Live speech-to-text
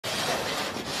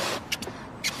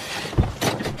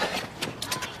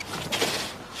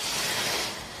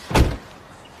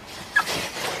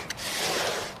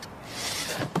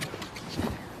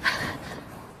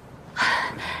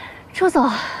总，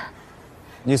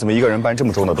你怎么一个人搬这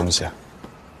么重的东西？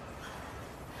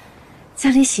家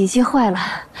里洗衣机坏了，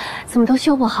怎么都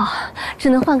修不好，只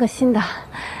能换个新的。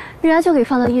人家就给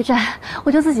放到驿站，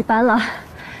我就自己搬了。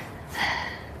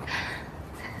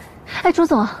哎，朱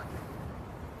总，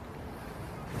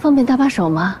方便搭把手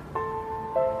吗？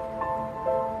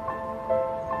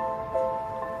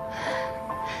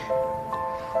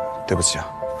对不起啊，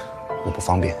我不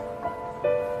方便。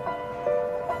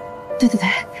对，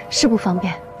是不方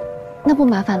便，那不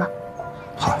麻烦了。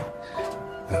好，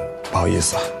不好意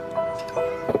思啊。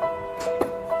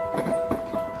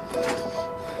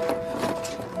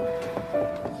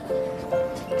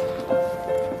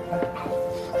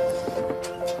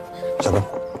小哥，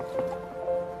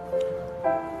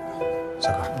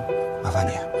麻烦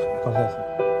你。好。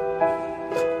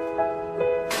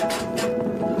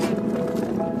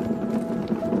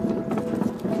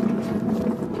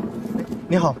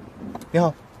你好，你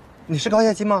好，你是高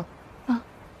夏金吗？啊。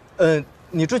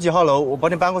你住几号楼？我帮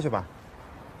你搬过去吧。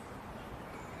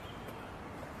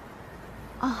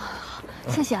啊，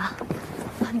谢谢啊。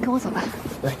你跟我走吧。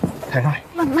来，抬上来。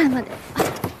慢点。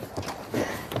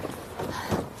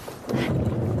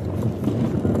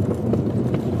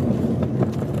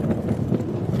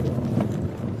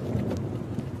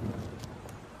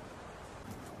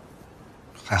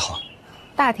还好。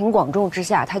大庭广众之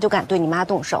下，他就敢对你妈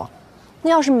动手，那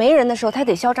要是没人的时候，他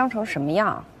得嚣张成什么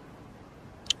样？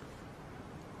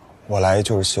我来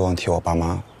就是希望替我爸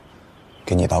妈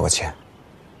给你道个歉，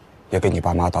也给你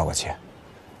爸妈道个歉。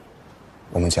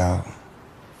我们家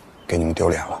给你们丢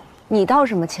脸了。你道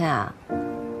什么歉啊？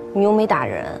你又没打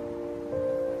人。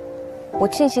我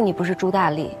庆幸你不是朱大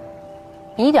力，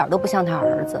你一点都不像他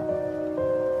儿子。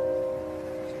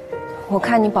我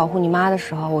看你保护你妈的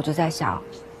时候，我就在想，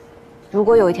如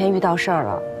果有一天遇到事儿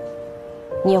了，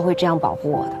你也会这样保护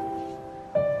我的。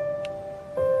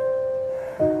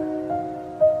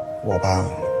我爸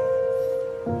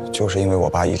就是因为我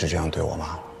爸一直这样对我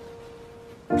妈，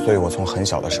所以我从很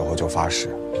小的时候就发誓，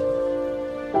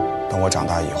等我长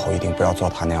大以后一定不要做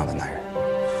他那样的男人，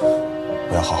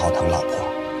我要好好疼老婆，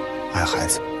爱孩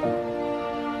子。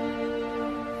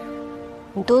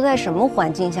你都在什么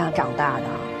环境下长大的？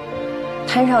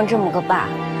摊上这么个爸，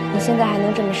你现在还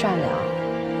能这么善良，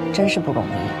真是不容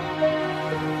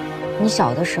易。你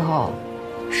小的时候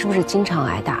是不是经常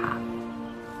挨打？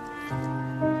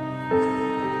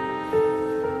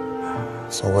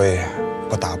所谓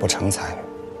不打不成才。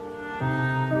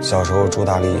小时候朱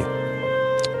大力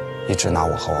一直拿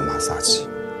我和我妈撒气，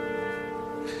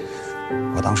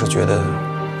我当时觉得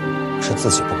是自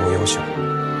己不够优秀，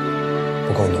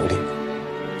不够努力，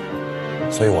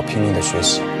所以我拼命的学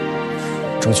习，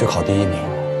争取考第1名，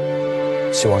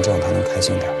希望这样他能开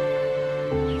心点。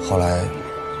后来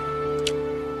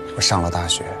我上了大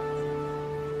学，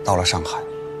到了上海，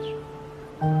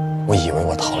我以为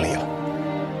我逃离了，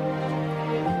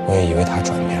我也以为他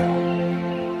转变了，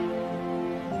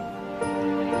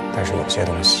但是有些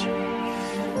东西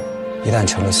一旦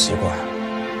成了习惯，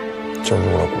就入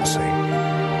了骨髓。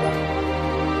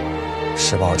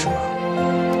施暴者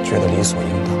觉得理所应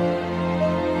当，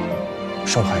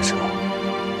受害者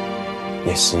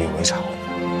也习以为常。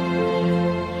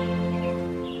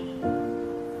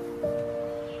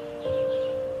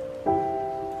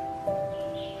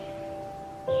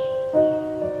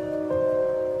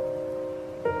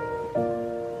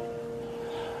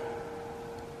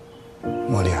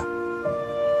茉莉啊，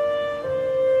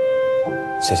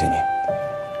谢谢你，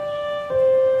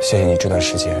谢谢你这段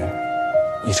时间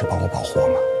一直帮我保护我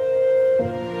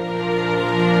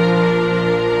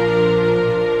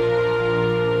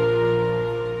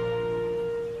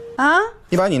妈。啊？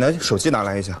你把你的手机拿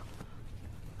来一下。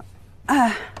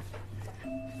哎，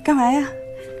干嘛呀？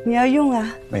你要用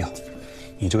啊？没有，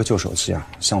你这个旧手机啊，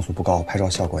像素不高，拍照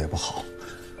效果也不好，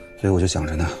所以我就想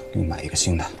着呢，给你买一个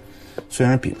新的。虽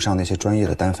然比不上那些专业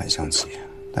的单反相机，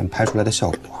但拍出来的效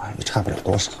果也差不了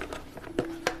多少。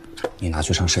你拿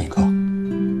去上摄影课。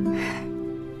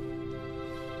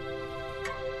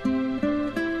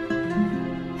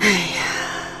哎呀，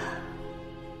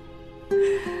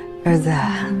儿子，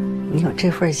你有这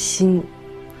份心，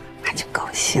妈就高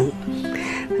兴了。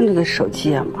那这个手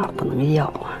机啊，妈不能要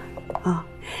啊！啊，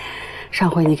上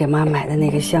回你给妈买的那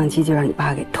个相机就让你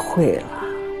爸给退了。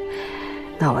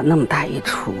那我那么大一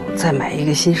出，再买一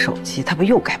个新手机，他不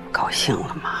又该不高兴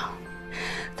了吗？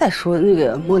再说那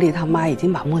个茉莉他妈已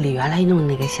经把茉莉原来用的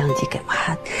那个相机给妈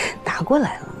拿过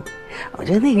来了，我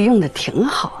觉得那个用的挺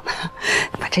好的，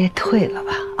把这退了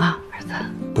吧，啊，儿子。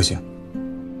不行，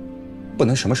不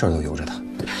能什么事儿都由着他，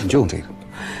你就用这个。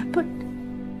不是，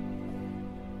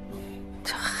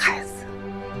这孩子。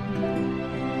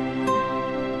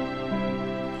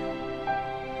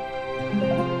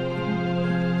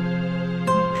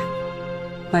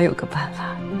妈有个办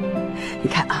法，你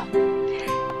看啊，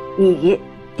你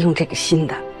用这个新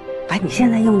的，把你现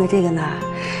在用的这个呢，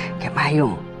给妈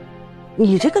用。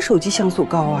你这个手机像素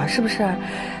高啊，是不是？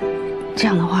这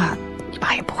样的话，你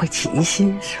爸也不会起疑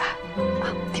心，是吧？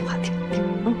啊，听话，听，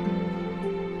嗯。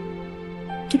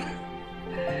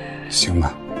行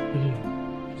吧。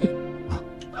妈，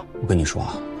我跟你说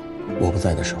啊，我不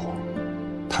在的时候，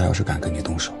他要是敢跟你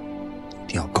动手，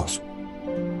一定要告诉我。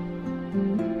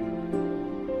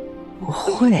不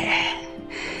会，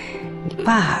你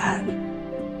爸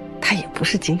他也不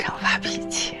是经常发脾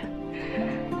气，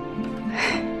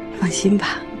放心吧。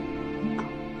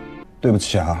对不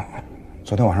起啊，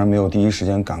昨天晚上没有第一时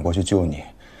间赶过去救你，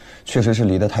确实是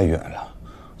离得太远了。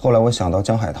后来我想到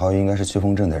江海涛应该是七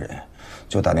峰镇的人，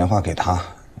就打电话给他，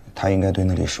他应该对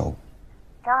那里熟。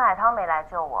江海涛没来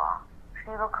救我，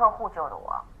是一个客户救的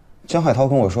我。江海涛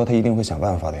跟我说他一定会想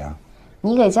办法的呀。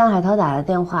你给江海涛打了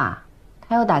电话，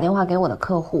他又打电话给我的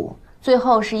客户，最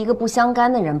后是一个不相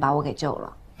干的人把我给救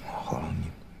了。好了，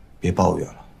你别抱怨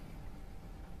了。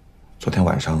昨天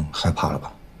晚上害怕了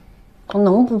吧？我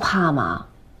能不怕吗？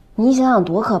你想想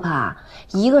多可怕！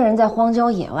一个人在荒郊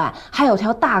野外，还有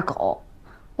条大狗。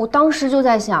我当时就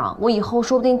在想，我以后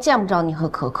说不定见不着你和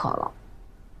可可了。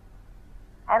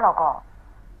哎，老公，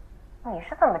你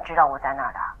是怎么知道我在那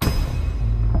儿的？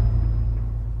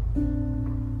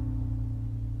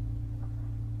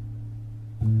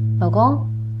老公，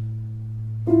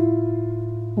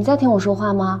你在听我说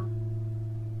话吗？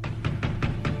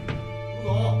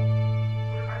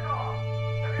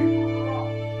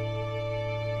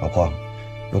老婆，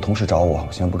有同事找我，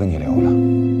我先不跟你聊了，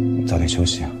你早点休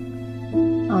息啊。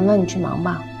啊，那你去忙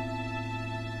吧。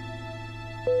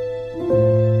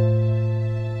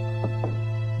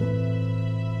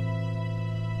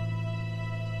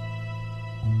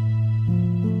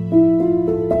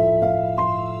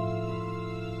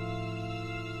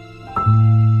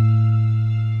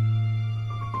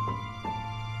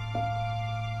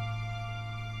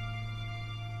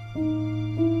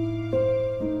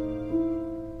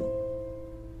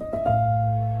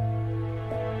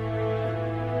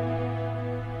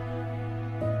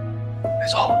梅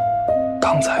总，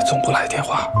刚才总部来电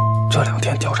话，这2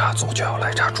天调查组就要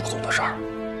来查朱总的事儿。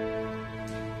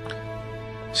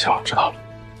行，知道了。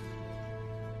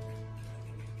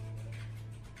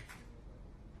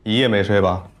一夜没睡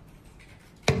吧？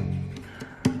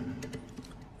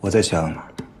我在想，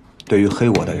对于黑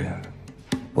我的人，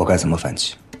我该怎么反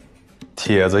击？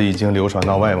帖子已经流传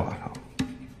到外网上，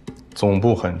总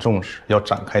部很重视，要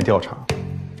展开调查。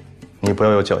你不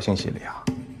要有侥幸心理啊！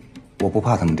我不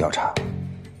怕他们调查，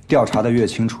调查的越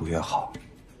清楚越好。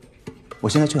我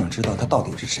现在就想知道他到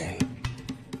底是谁，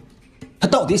他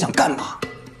到底想干嘛？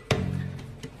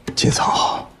金总，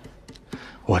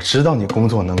我知道你工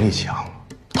作能力强，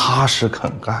踏实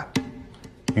肯干。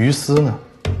于私呢，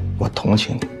我同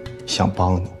情你，想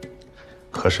帮你，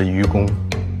可是于公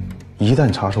一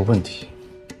旦查出问题，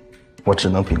我只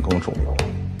能秉公处理。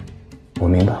我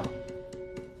明白。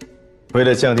为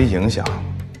了降低影响，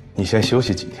你先休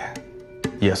息几天，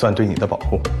也算对你的保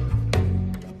护。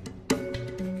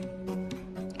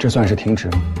这算是停职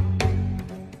吗？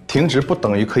停职不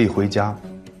等于可以回家，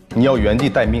你要原地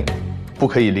待命，不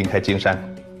可以离开金山。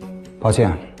抱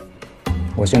歉，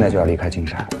我现在就要离开金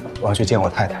山，我要去见我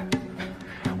太太，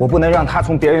我不能让她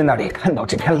从别人那里看到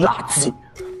这片垃圾。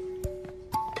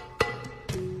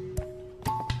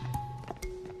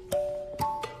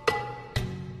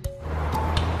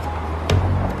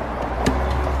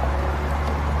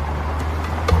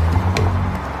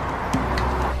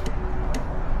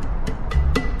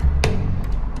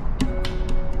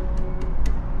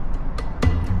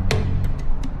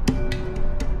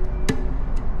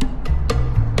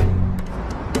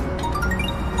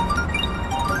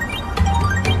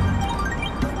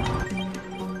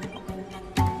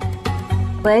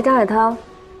喂，张海涛，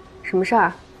什么事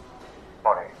儿？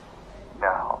茉莉，你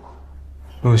还好吗？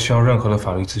如果需要任何的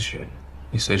法律咨询，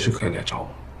你随时可以来找我。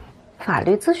法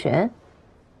律咨询？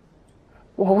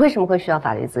我为什么会需要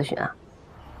法律咨询啊？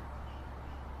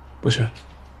不是，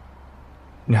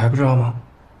你还不知道吗？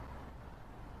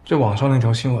这网上那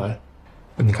条新闻，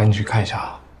你赶紧去看一下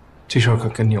啊，这事儿可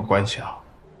跟你有关系啊。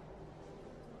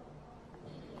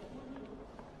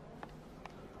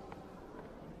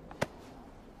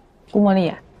顾茉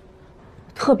莉，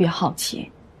特别好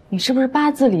奇，你是不是八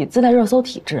字里自带热搜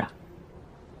体质啊？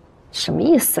什么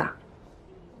意思啊？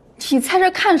你在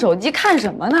这看手机看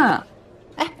什么呢？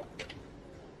哎，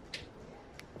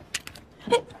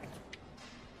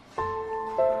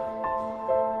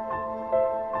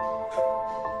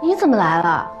你怎么来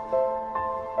了？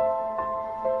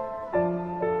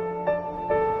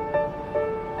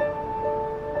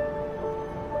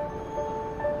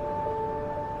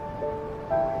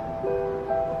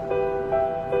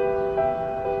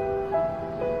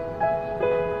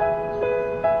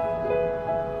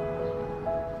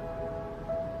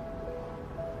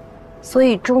所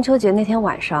以中秋节那天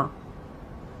晚上，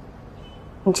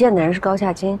你见的人是高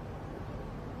夏金？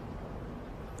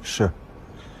是，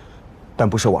但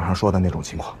不是网上说的那种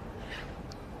情况。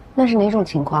那是哪种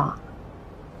情况啊？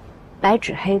白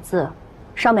纸黑字，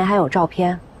上面还有照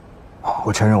片。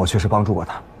我承认我确实帮助过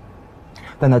他，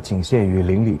但那仅限于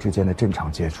邻里之间的正常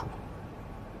接触，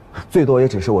最多也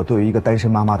只是我对于一个单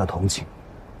身妈妈的同情。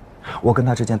我跟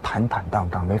他之间坦坦荡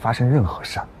荡，没发生任何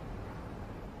事儿。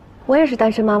我也是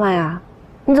单身妈妈呀，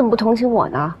你怎么不同情我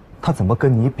呢？他怎么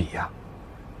跟你比呀？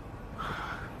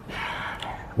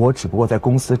我只不过在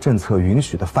公司政策允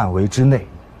许的范围之内，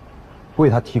为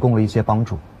他提供了一些帮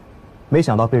助，没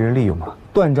想到被人利用了，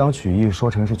断章取义说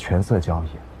成是权色交易。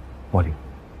茉莉，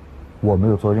我没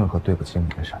有做任何对不起你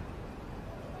的事儿，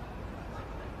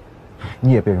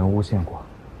你也被人诬陷过，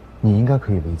你应该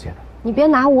可以理解的。你别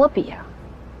拿我比啊，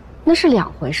那是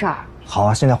两回事儿。好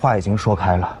啊，现在话已经说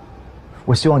开了，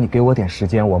我希望你给我点时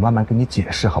间，我慢慢跟你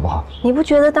解释，好不好？你不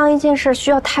觉得当一件事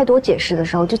需要太多解释的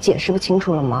时候，就解释不清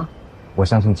楚了吗？我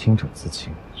相信清者自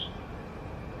清。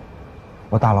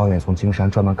我大老远从金山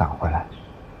专门赶回来，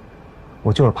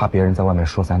我就是怕别人在外面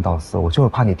说三道四，我就是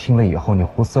怕你听了以后你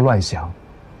胡思乱想。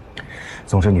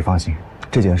总之你放心，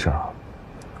这件事儿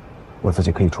我自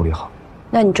己可以处理好。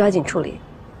那你抓紧处理，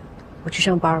我去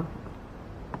上班了。